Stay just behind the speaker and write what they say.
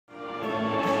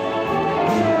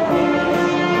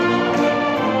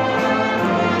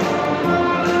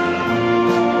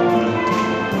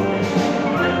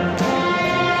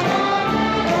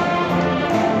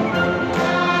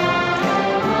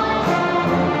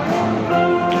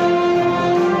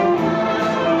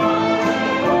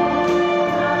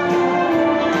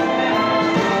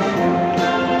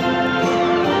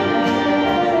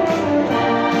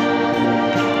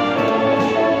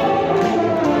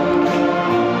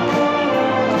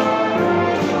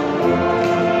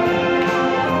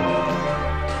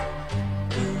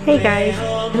Hey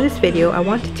guys, in this video I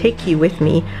want to take you with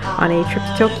me on a trip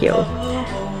to Tokyo.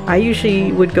 I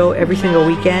usually would go every single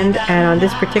weekend, and on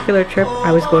this particular trip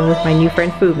I was going with my new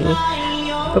friend Fumi.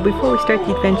 But before we start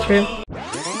the adventure,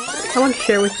 I want to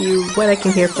share with you what I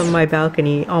can hear from my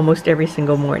balcony almost every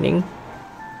single morning.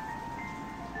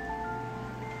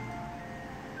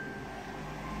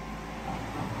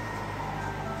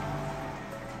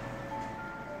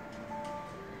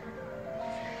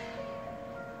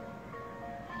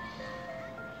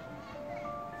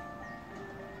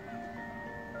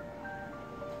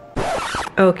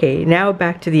 Okay, now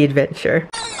back to the adventure.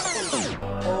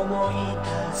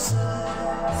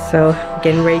 So,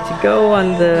 getting ready to go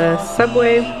on the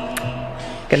subway.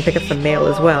 Gonna pick up some mail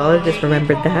as well, I just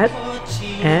remembered that.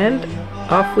 And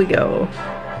off we go.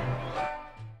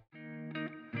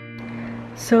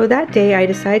 So that day I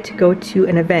decided to go to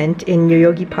an event in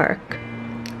Yoyogi Park.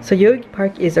 So Yoyogi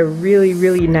Park is a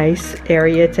really nice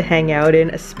area to hang out in,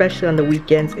 especially on the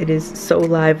weekends. It is so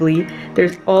lively.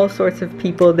 There's all sorts of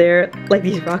people there, like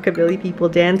these rockabilly people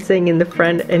dancing in the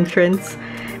front entrance.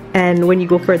 And when you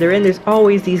go further in, there's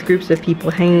always these groups of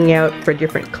people hanging out for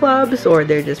different clubs, or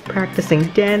they're just practicing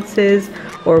dances,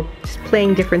 or just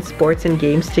playing different sports and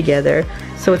games together.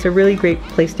 So it's a really great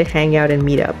place to hang out and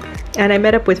meet up. And I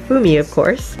met up with Fumi, of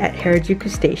course, at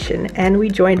Harajuku Station, and we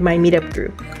joined my meetup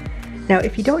group. Now,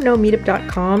 if you don't know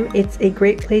meetup.com, it's a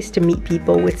great place to meet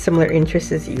people with similar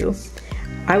interests as you.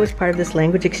 I was part of this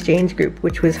language exchange group,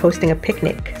 which was hosting a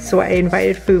picnic, so I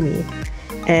invited Fumi.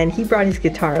 And he brought his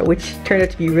guitar, which turned out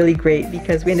to be really great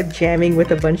because we ended up jamming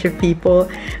with a bunch of people.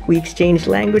 We exchanged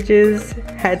languages,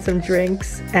 had some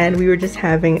drinks, and we were just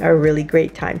having a really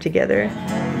great time together.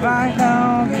 Right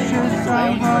now, you should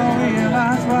somehow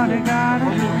realize what you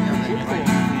gotta do.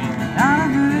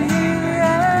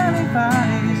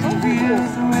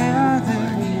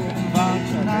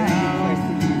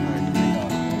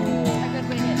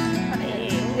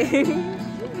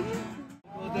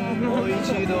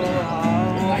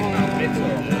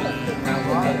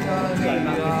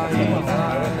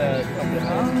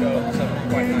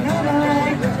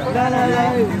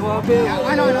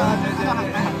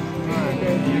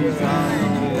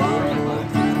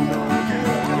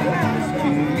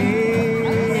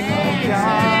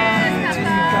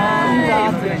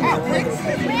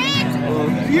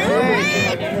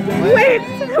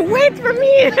 Wait for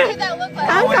me!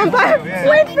 Come back!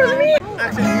 Wait for me!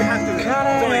 Actually, you have to do it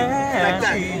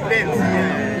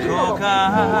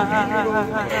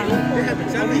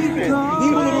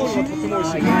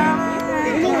like that.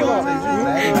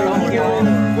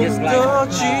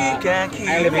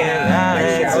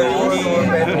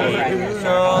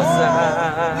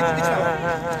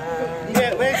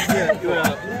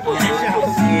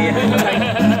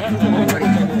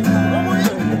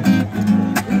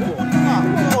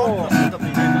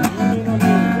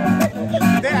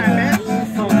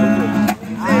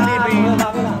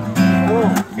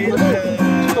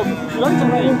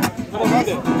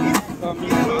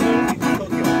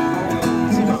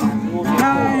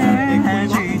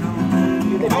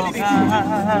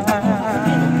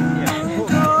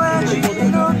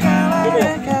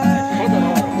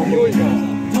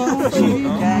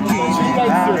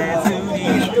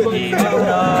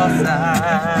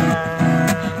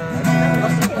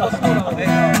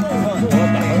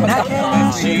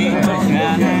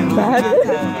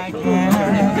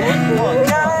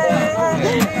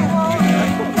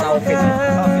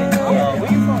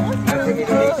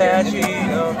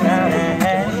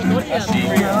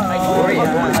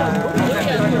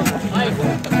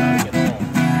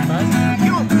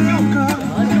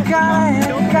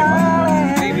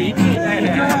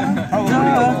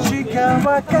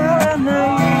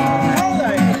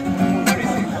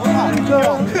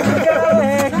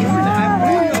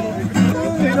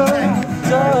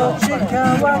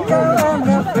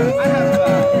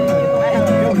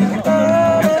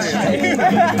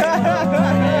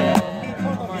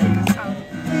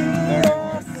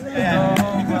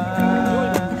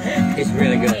 It's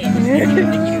really good.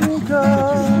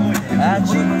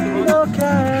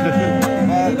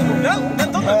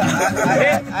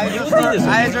 I just heard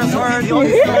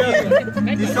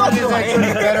this song is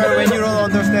actually better when you don't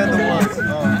understand the words.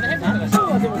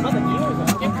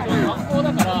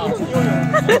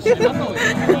 You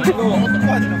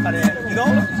know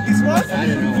this one?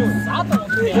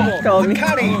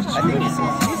 Curry. I think this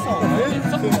song.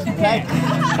 Like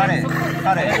curry.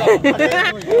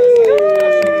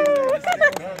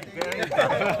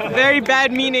 Very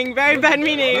bad meaning, very bad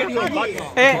meaning.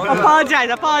 Hey, apologize.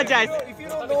 If you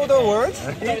don't know know the words?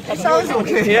 It sounds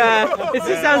okay. Yeah, it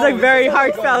just sounds like very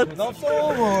heartfelt Love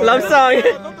song. love song.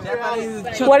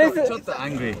 What is it?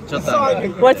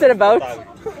 What's it about?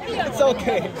 It's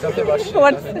okay.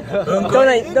 What?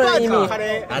 Don't eat me.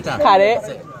 Kare.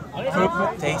 Fruit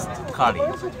taste curry.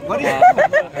 What is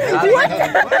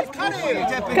curry in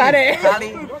Japanese? Kare.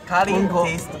 Curry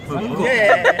taste food.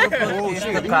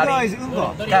 Unga is unga.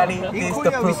 Curry In taste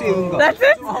Korea we say food. unga. That's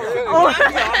it?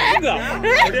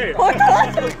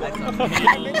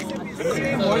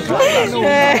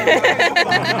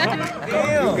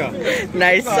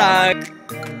 Nice song.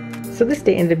 So this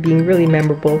day ended up being really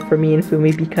memorable for me and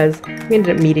Fumi because we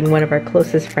ended up meeting one of our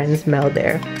closest friends, Mel,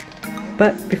 there.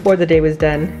 But before the day was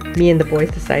done, me and the boys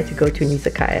decided to go to an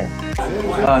izakaya.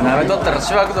 なめとったら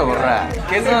しばくぞこれ。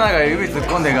ケツの中に指突っ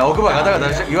込んでが奥歯ガタガ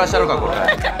タ言わしたろかこれ。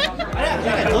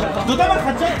ドタマ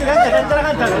カチョってなんかなんたら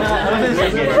かんたらなませんでした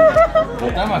っけ？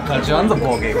ドタマカチュアンド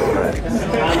ボーゲーこれ。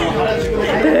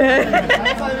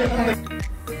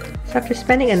So after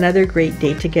spending another great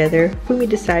day together, Fumi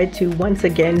decided to once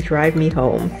again drive me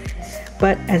home.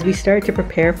 But as we started to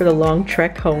prepare for the long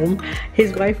trek home,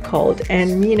 his wife called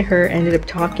and me and her ended up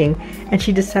talking, and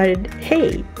she decided,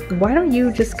 hey, why don't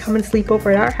you just come and sleep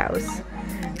over at our house?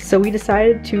 So we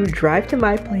decided to drive to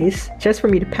my place just for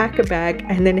me to pack a bag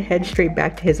and then head straight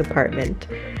back to his apartment.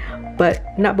 But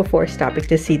not before stopping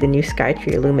to see the new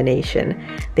Skytree illumination.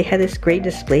 They had this great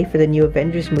display for the new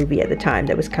Avengers movie at the time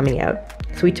that was coming out.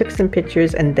 So we took some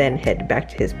pictures and then headed back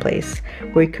to his place,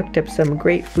 where he cooked up some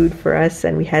great food for us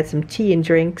and we had some tea and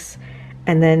drinks.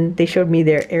 And then they showed me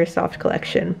their airsoft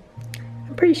collection.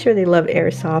 I'm pretty sure they love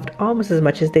airsoft almost as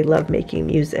much as they love making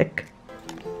music.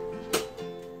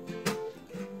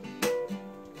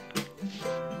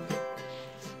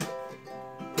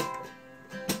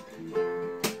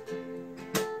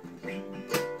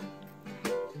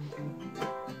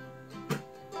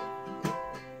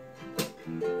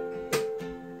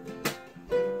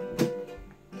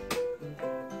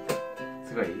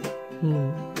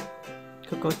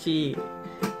 Kokochi.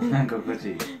 心地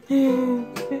いい。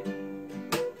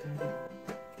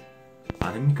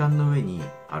アルミ缶の上に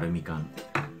アルミ缶。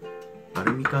ア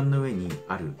ルミ缶の上に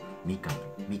あるみかん。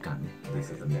みかんね。で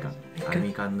すみかん。アル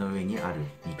ミ缶の上にある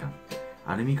みかん。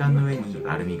アルミ缶の上に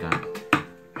アルミ缶。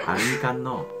アルミ缶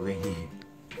の上に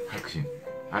拍手。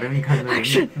アルミ缶の上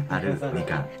にあるみ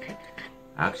かん。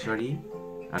Actually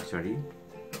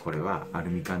これはア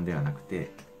ルミ缶ではなくて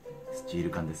スチール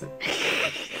缶です。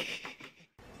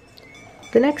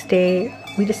The next day,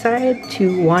 we decided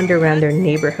to wander around their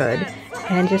neighborhood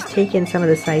and just take in some of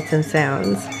the sights and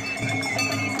sounds.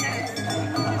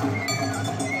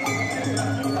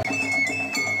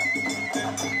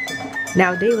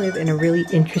 Now they live in a really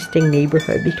interesting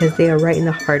neighborhood because they are right in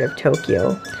the heart of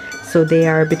Tokyo. So they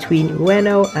are between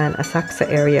Ueno and Asakusa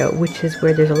area, which is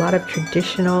where there's a lot of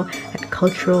traditional and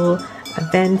cultural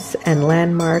events and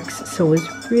landmarks. So it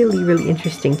was really, really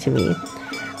interesting to me.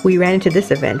 We ran into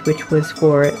this event, which was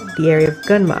for the area of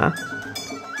Gunma.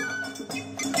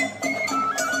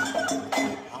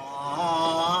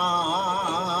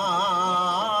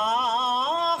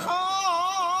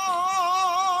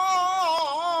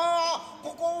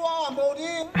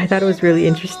 I thought it was really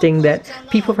interesting that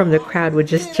people from the crowd would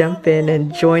just jump in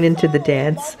and join into the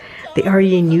dance. They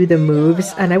already knew the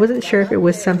moves, and I wasn't sure if it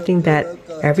was something that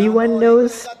everyone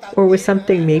knows or was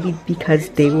something maybe because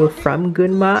they were from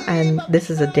Gunma and this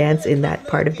is a dance in that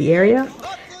part of the area.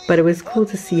 But it was cool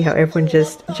to see how everyone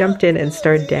just jumped in and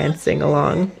started dancing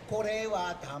along.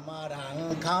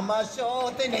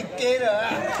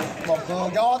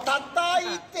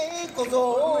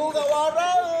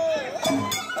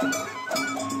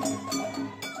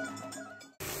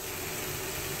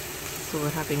 So we're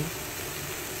having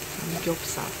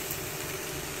samgyeopsal,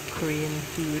 Korean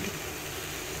food,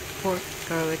 pork,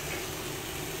 garlic,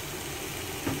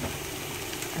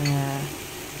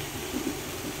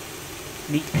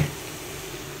 leek,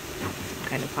 some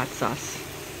kind of hot sauce,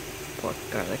 pork,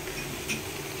 garlic,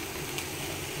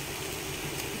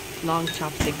 long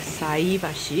chopstick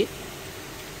saibashi,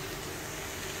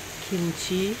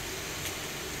 kimchi,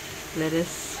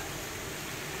 lettuce,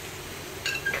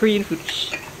 Korean food,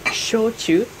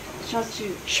 shochu,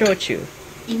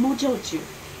 imo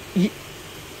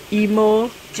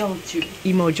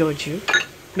joju,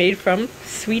 made from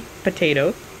sweet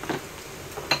potato.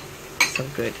 So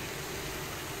good.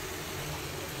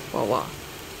 Wow,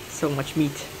 so much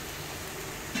meat.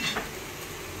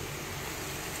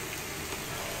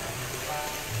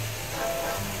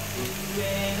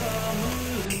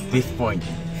 This point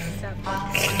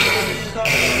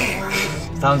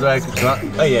sounds like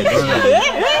oh yeah.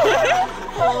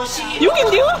 You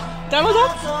can do it. Damo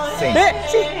that? Same.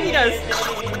 See, he does.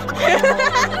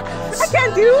 I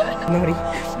can't do. Nori.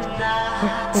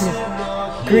 What is it?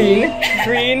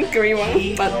 Green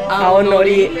one. But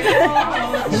aonori.